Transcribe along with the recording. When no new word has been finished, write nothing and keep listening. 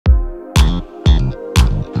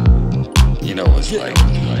You know, it's like,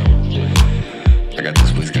 I got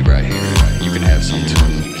this whiskey right here. You can have some too.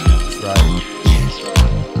 Right.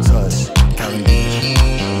 Touch. Callon B.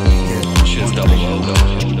 Yeah, shit's double O.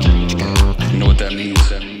 You know what that means?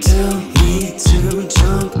 Tell me to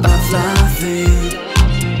jump, I fly for.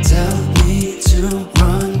 Tell me to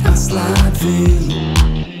run, I slide for.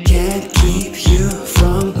 Can't keep you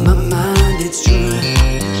from my mind, it's true.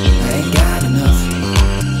 I ain't got enough,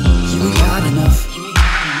 you ain't got enough.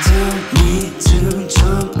 Tell me to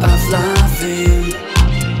jump, I fly for.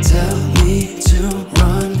 Tell me to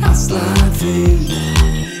run, I slide for.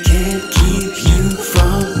 Can't keep you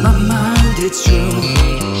from my mind, it's true.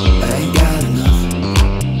 I ain't got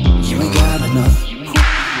enough, you ain't got enough.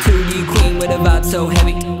 2D queen with a vibe so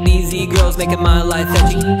heavy. Easy girls making my life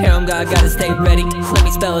edgy. Harem God, gotta stay ready. Let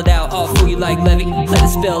me spell it out, I'll fool you like Levy. Let it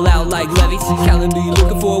spill out like levies. Callon B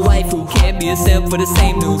looking for a wife who can't be a simp for the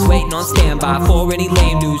same news. Waiting on standby for any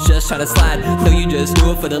lame news. Just try to slide, no you just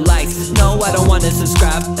do it for the likes. No, I don't wanna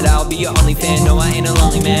subscribe, but I'll be your only fan. No, I ain't a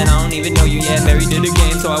lonely man, I don't even know you yet. Married to the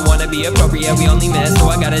game, so I wanna be appropriate. We only met, so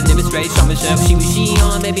I gotta demonstrate showmanship. She was she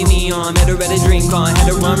on, baby me on. Met her at a dream con, had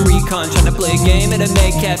to run recon. Tryna play a game at a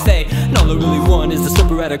Meg Cafe. And all I really want is to slip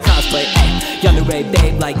her at her cosplay. Ay, yonder ray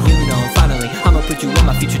babe like you know. Finally, I'ma put you in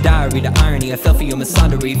my future diary. The irony, I fell for your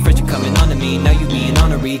masonry. First you coming on to me, now you being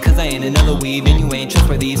honorary. Cause I ain't another weave and you ain't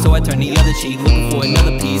trustworthy. So I turn the other cheek, looking for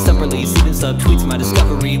another piece. Separately, see them subtweets my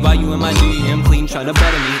discovery. While you in my DM clean, trying to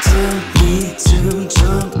better me. Tell me to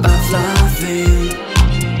jump, I fly for.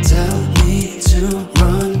 Tell me to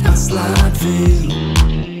run, I slide for.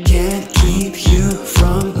 Can't keep you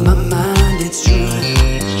from my mind, it's true.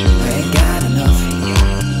 I ain't got enough,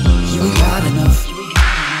 you ain't got enough.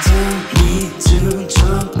 Tell me to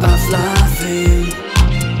jump, I fly for.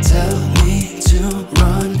 Tell me to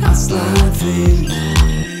run, I slide for.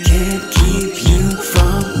 Can't keep you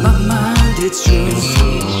from my mind, it's true.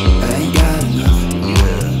 I ain't got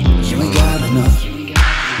enough, you ain't got enough.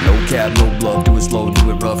 No cap, no bluff, do it slow, do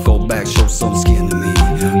it rough, go back, show some skin to me.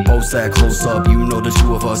 Post that close up, you know the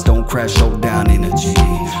two of us don't crash, show down energy.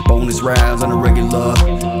 Bonus rounds on a regular,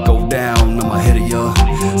 go down, I'm ahead of ya.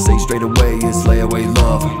 Say straight away, it's layaway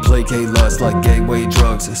love. Placate lust like gateway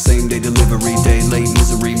drugs. Same day delivery, day late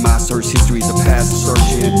misery. My search history's a past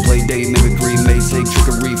searching. Play day mimicry, Maysay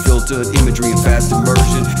trickery, filtered imagery and fast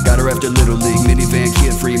immersion. Got her after Little League, minivan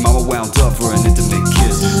kid free. Mama wound up for an intimate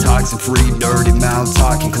kiss. Toxin free, dirty mouth,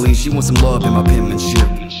 talking clean. She wants some love in my penmanship.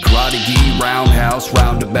 Karate gi, roundhouse,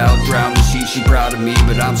 roundabout, drown the sheet. She proud of me,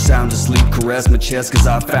 but I'm sound asleep. Caress my chest cause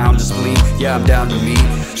I found a spleen. Yeah, I'm down to me.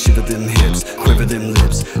 Shiver them hips, quiver them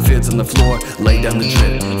lips. Fits on the floor, lay down the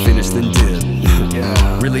drip. Finish then dip.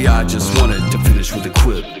 Yeah, really I just wanted to finish with a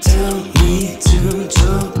quip. Tell me to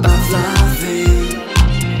jump, I fly for.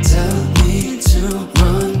 Tell me to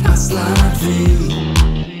run, I slide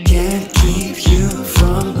for. Can't keep you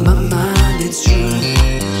from my mind, it's true.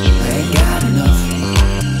 I ain't got enough,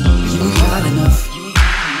 you ain't got enough.